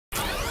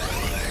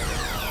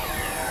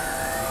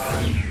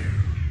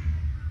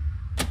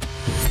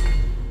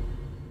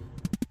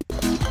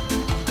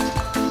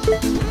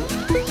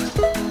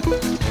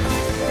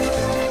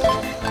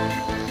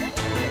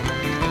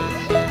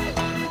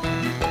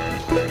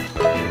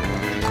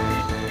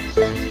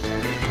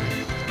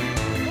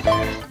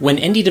When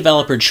indie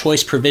developer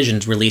Choice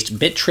Provisions released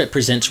Bit.Trip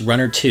Presents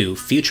Runner3,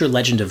 Future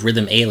Legend of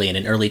Rhythm Alien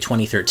in early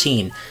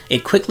 2013,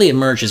 it quickly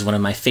emerged as one of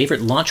my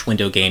favorite launch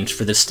window games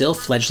for the still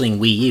fledgling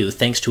Wii U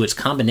thanks to its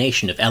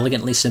combination of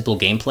elegantly simple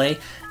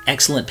gameplay,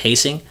 excellent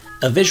pacing,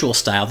 a visual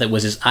style that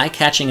was as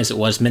eye-catching as it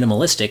was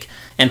minimalistic,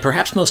 and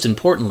perhaps most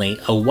importantly,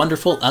 a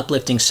wonderful,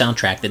 uplifting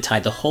soundtrack that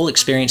tied the whole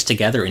experience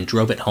together and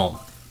drove it home.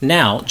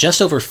 Now, just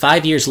over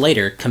 5 years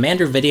later,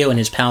 Commander Video and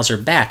his pals are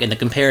back in the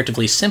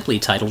comparatively simply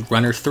titled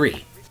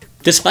Runner3.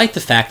 Despite the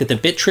fact that the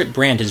Bit.Trip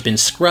brand has been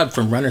scrubbed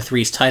from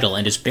Runner3's title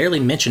and is barely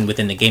mentioned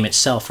within the game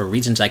itself for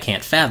reasons I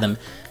can't fathom,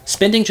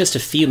 spending just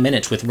a few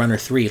minutes with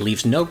Runner3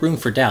 leaves no room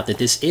for doubt that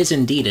this is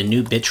indeed a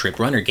new Bit.Trip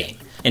Runner game.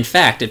 In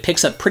fact, it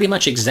picks up pretty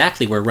much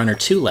exactly where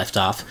Runner2 left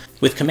off,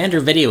 with Commander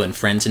Video and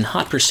friends in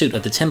hot pursuit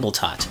of the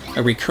Timbletot,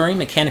 a recurring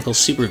mechanical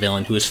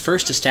supervillain who was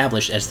first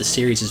established as the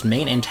series'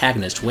 main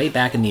antagonist way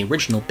back in the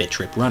original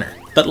Bit.Trip Runner.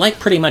 But like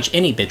pretty much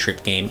any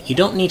Bit.Trip game, you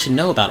don't need to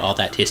know about all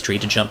that history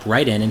to jump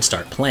right in and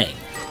start playing.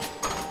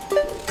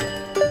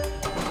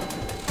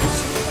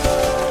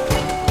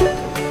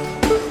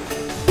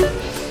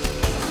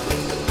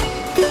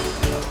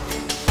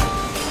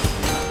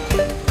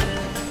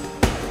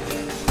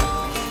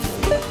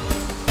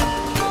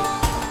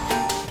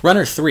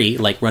 Runner3,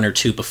 like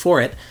Runner2 before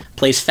it,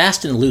 plays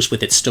fast and loose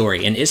with its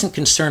story and isn't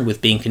concerned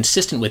with being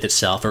consistent with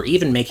itself or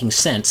even making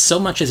sense so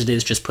much as it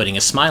is just putting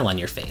a smile on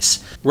your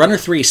face.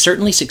 Runner3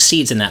 certainly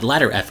succeeds in that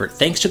latter effort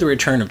thanks to the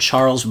return of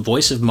Charles,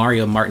 voice of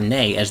Mario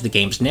Martinet, as the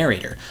game's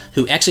narrator,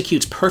 who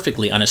executes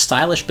perfectly on a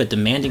stylish but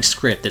demanding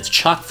script that's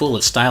chock full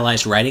of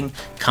stylized writing,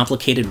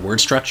 complicated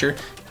word structure,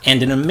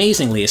 and an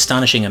amazingly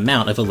astonishing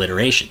amount of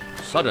alliteration.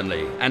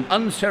 Suddenly and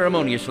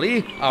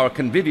unceremoniously, our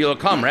convivial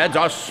comrades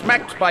are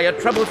smacked by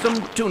a troublesome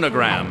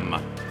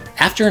tunagram.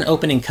 After an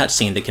opening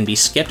cutscene that can be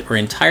skipped or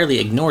entirely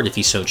ignored if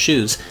you so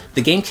choose,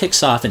 the game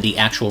kicks off and the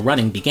actual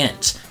running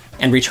begins,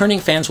 and returning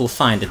fans will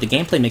find that the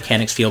gameplay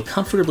mechanics feel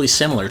comfortably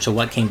similar to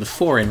what came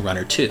before in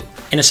Runner2.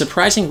 In a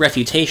surprising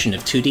refutation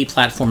of 2D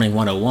Platforming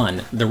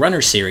 101, the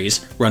Runner series,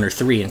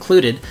 Runner3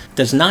 included,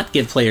 does not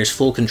give players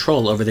full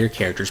control over their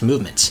character's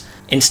movements.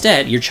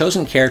 Instead, your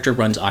chosen character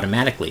runs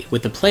automatically,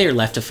 with the player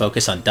left to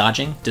focus on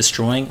dodging,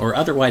 destroying, or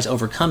otherwise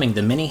overcoming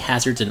the many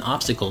hazards and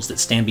obstacles that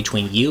stand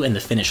between you and the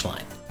finish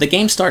line. The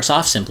game starts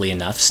off simply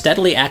enough,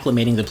 steadily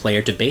acclimating the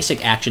player to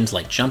basic actions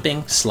like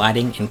jumping,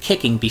 sliding, and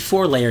kicking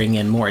before layering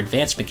in more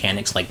advanced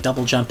mechanics like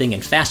double jumping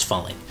and fast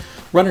falling.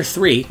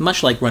 Runner3,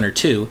 much like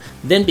Runner2,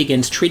 then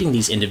begins treating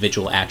these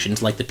individual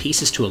actions like the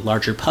pieces to a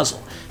larger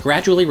puzzle,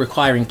 gradually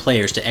requiring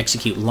players to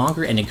execute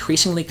longer and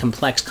increasingly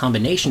complex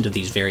combinations of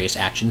these various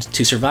actions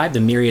to survive the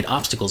myriad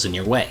obstacles in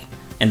your way.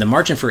 And the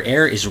margin for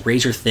error is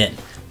razor thin.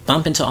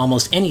 Bump into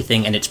almost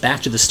anything and it's back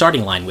to the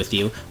starting line with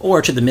you,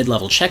 or to the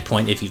mid-level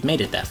checkpoint if you've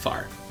made it that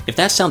far. If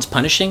that sounds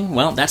punishing,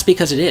 well, that's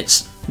because it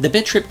is. The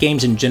Bit.Trip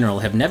games in general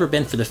have never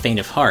been for the faint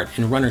of heart,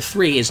 and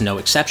Runner3 is no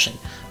exception.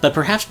 But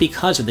perhaps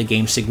because of the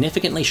game's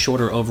significantly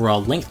shorter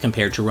overall length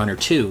compared to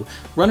Runner2,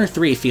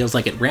 Runner3 feels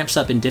like it ramps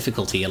up in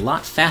difficulty a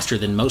lot faster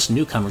than most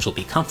newcomers will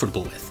be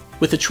comfortable with.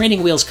 With the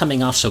training wheels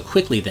coming off so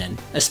quickly then,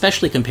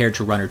 especially compared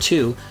to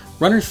Runner2,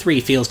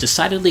 Runner3 feels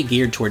decidedly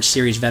geared towards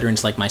series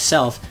veterans like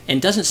myself,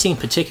 and doesn't seem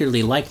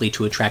particularly likely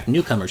to attract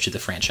newcomers to the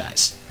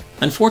franchise.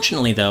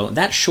 Unfortunately though,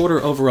 that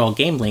shorter overall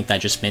game length I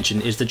just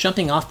mentioned is the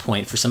jumping off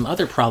point for some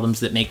other problems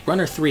that make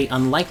Runner3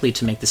 unlikely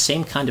to make the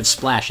same kind of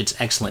splash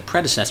its excellent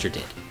predecessor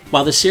did.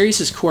 While the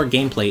series' core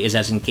gameplay is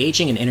as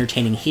engaging and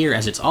entertaining here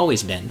as it's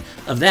always been,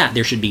 of that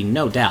there should be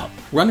no doubt,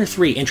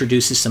 Runner3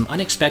 introduces some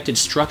unexpected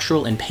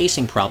structural and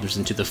pacing problems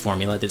into the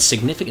formula that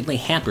significantly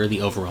hamper the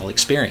overall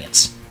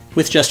experience.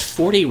 With just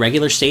 40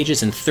 regular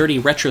stages and 30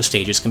 retro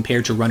stages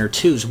compared to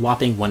Runner2's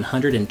whopping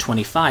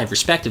 125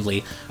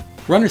 respectively,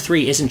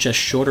 Runner3 isn't just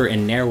shorter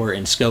and narrower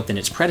in scope than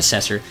its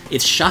predecessor,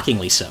 it's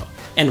shockingly so.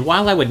 And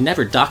while I would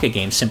never dock a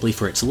game simply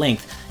for its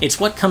length,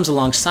 it's what comes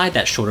alongside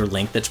that shorter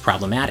length that's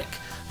problematic.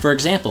 For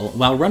example,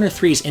 while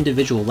Runner3's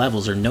individual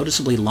levels are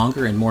noticeably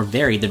longer and more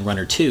varied than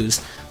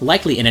Runner2's,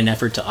 likely in an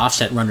effort to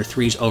offset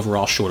Runner3's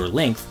overall shorter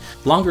length,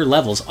 longer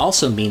levels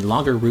also mean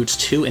longer routes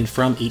to and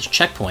from each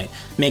checkpoint,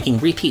 making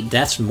repeat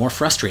deaths more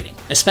frustrating,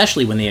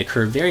 especially when they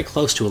occur very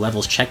close to a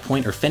level's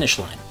checkpoint or finish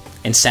line.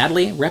 And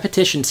sadly,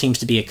 repetition seems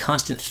to be a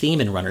constant theme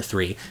in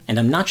Runner3, and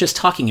I'm not just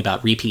talking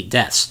about repeat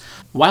deaths.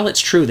 While it's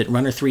true that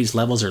Runner3's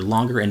levels are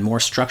longer and more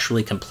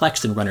structurally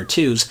complex than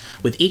Runner2's,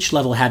 with each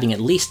level having at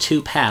least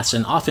 2 paths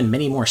and often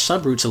many more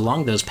subroutes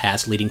along those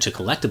paths leading to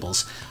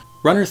collectibles,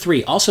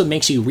 Runner3 also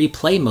makes you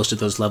replay most of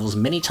those levels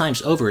many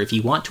times over if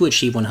you want to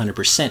achieve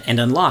 100% and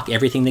unlock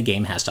everything the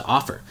game has to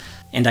offer.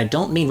 And I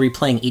don't mean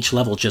replaying each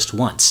level just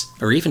once,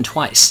 or even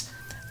twice.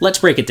 Let's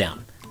break it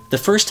down. The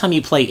first time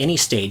you play any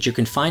stage, you're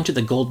confined to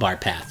the gold bar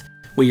path,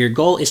 where your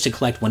goal is to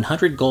collect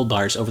 100 gold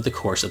bars over the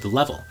course of the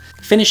level.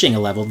 Finishing a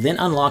level then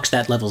unlocks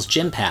that level's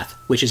gem path,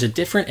 which is a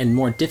different and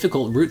more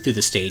difficult route through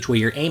the stage where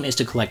your aim is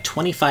to collect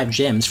 25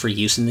 gems for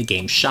use in the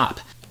game's shop.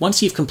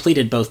 Once you've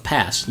completed both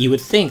paths, you would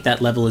think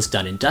that level is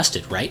done and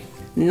dusted, right?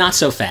 Not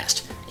so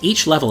fast.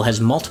 Each level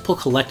has multiple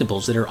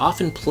collectibles that are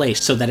often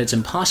placed so that it's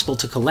impossible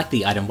to collect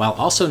the item while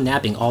also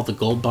nabbing all the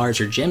gold bars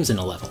or gems in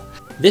a level.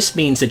 This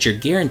means that you're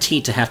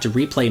guaranteed to have to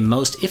replay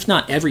most, if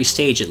not every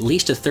stage, at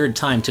least a third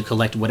time to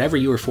collect whatever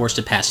you were forced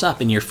to pass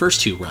up in your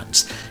first 2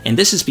 runs. And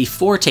this is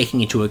before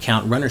taking into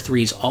account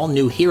Runner3's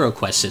all-new Hero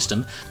Quest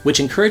system, which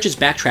encourages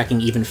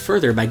backtracking even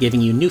further by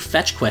giving you new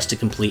fetch quests to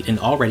complete in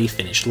already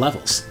finished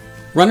levels.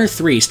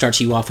 Runner3 starts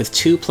you off with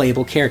 2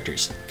 playable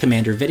characters,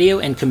 Commander Video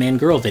and Command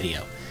Girl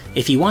Video.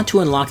 If you want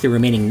to unlock the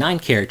remaining 9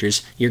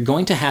 characters, you're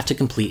going to have to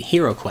complete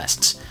Hero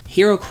Quests.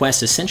 Hero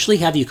Quests essentially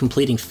have you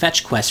completing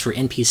fetch quests for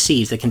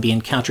NPCs that can be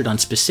encountered on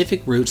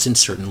specific routes in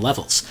certain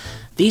levels.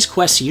 These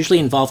quests usually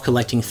involve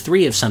collecting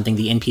 3 of something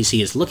the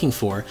NPC is looking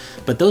for,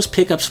 but those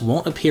pickups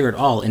won't appear at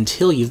all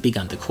until you've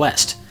begun the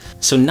quest.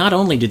 So not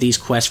only do these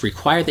quests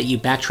require that you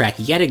backtrack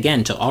yet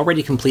again to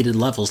already completed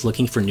levels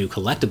looking for new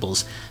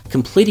collectibles,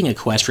 completing a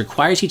quest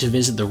requires you to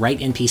visit the right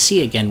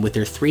NPC again with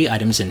their 3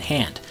 items in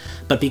hand.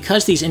 But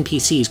because these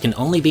NPCs can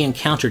only be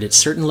encountered at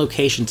certain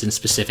locations in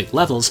specific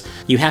levels,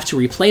 you have to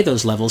replay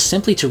those levels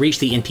simply to reach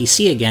the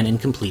NPC again and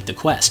complete the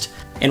quest.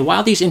 And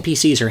while these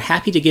NPCs are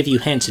happy to give you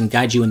hints and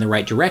guide you in the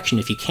right direction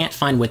if you can't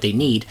find what they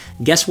need,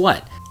 guess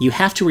what? You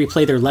have to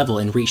replay their level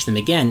and reach them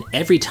again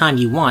every time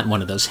you want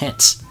one of those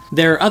hints.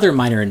 There are other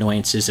minor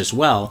annoyances as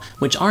well,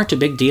 which aren't a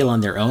big deal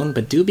on their own,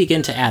 but do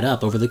begin to add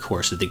up over the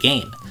course of the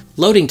game.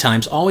 Loading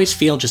times always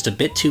feel just a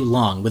bit too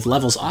long, with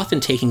levels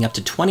often taking up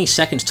to 20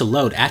 seconds to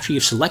load after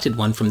you've selected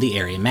one from the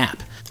area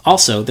map.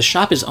 Also, the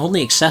shop is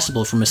only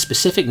accessible from a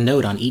specific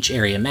node on each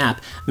area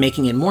map,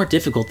 making it more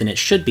difficult than it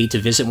should be to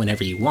visit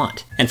whenever you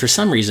want. And for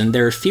some reason,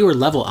 there are fewer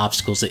level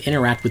obstacles that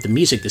interact with the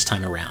music this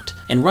time around.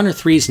 And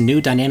Runner3's new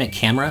dynamic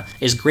camera,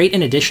 as great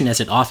an addition as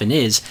it often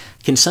is,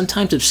 can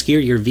sometimes obscure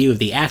your view of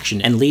the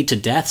action and lead to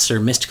deaths or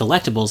missed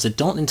collectibles that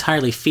don't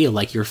entirely feel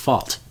like your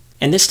fault.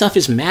 And this stuff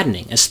is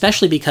maddening,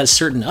 especially because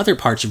certain other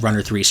parts of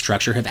Runner3's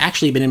structure have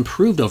actually been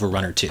improved over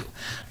Runner2.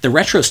 The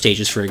retro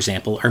stages, for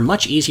example, are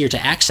much easier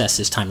to access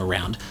this time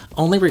around,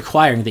 only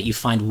requiring that you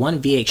find one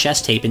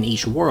VHS tape in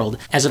each world,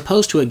 as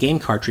opposed to a game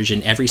cartridge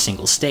in every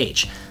single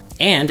stage.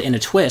 And, in a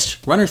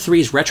twist,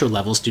 Runner3's retro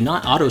levels do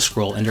not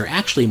auto-scroll and are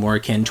actually more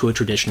akin to a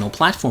traditional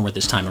platformer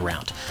this time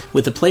around,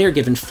 with the player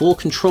given full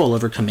control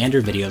over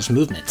Commander Video's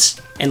movements.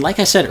 And like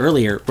I said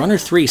earlier,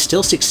 Runner3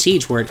 still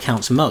succeeds where it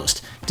counts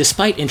most,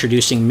 despite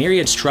introducing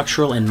myriad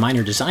structural and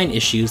minor design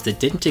issues that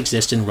didn't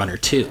exist in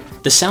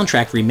Runner2. The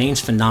soundtrack remains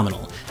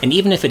phenomenal, and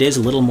even if it is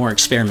a little more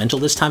experimental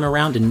this time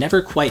around and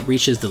never quite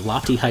reaches the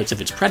lofty heights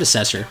of its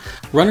predecessor,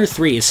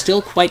 Runner3 is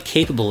still quite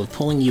capable of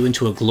pulling you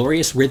into a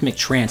glorious rhythmic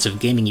trance of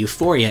gaming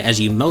euphoria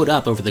as you mode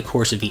up over the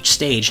course of each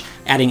stage,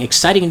 adding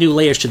exciting new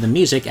layers to the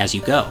music as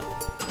you go.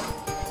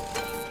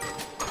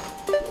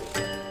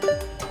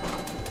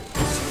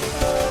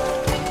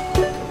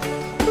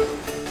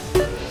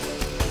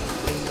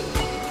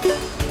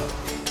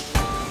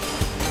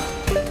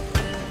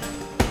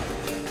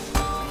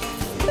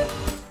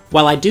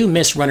 While I do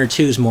miss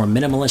Runner2's more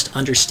minimalist,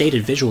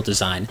 understated visual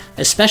design,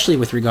 especially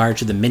with regard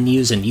to the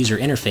menus and user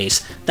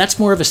interface, that's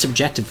more of a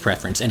subjective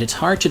preference, and it's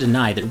hard to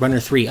deny that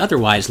Runner3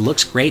 otherwise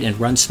looks great and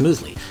runs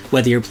smoothly,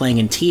 whether you're playing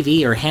in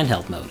TV or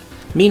handheld mode.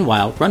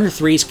 Meanwhile,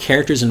 Runner3's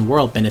characters and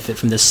world benefit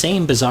from the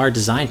same bizarre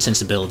design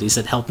sensibilities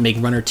that helped make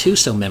Runner2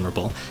 so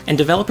memorable, and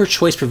developer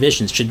choice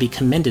provisions should be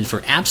commended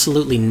for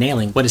absolutely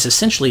nailing what is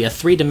essentially a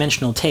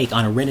 3-dimensional take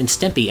on a Ren and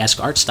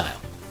Stimpy-esque art style.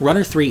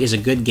 Runner3 is a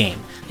good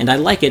game, and I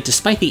like it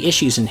despite the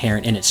issues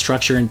inherent in its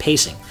structure and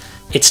pacing.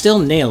 It still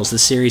nails the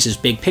series'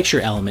 big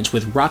picture elements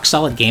with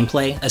rock-solid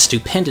gameplay, a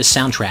stupendous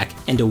soundtrack,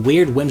 and a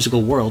weird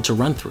whimsical world to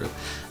run through.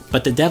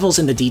 But the devil's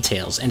in the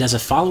details, and as a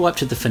follow-up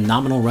to the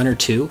phenomenal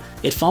Runner2,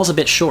 it falls a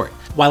bit short.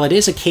 While it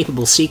is a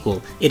capable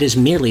sequel, it is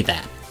merely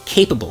that.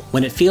 Capable,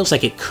 when it feels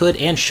like it could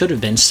and should have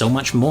been so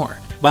much more.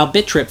 While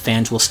Bit.Trip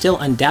fans will still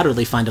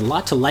undoubtedly find a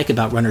lot to like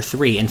about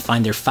Runner3 and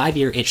find their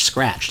 5-year itch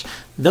scratched,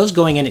 those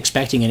going in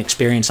expecting an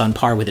experience on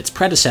par with its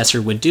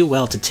predecessor would do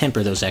well to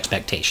temper those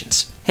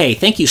expectations. Hey,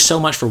 thank you so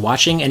much for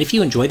watching, and if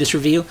you enjoyed this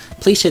review,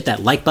 please hit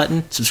that like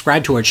button,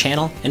 subscribe to our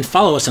channel, and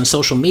follow us on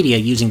social media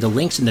using the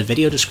links in the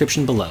video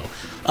description below.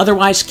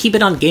 Otherwise, keep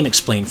it on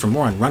GameXplain for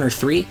more on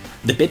Runner3,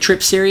 the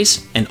Bit.Trip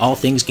series, and all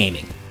things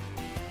gaming.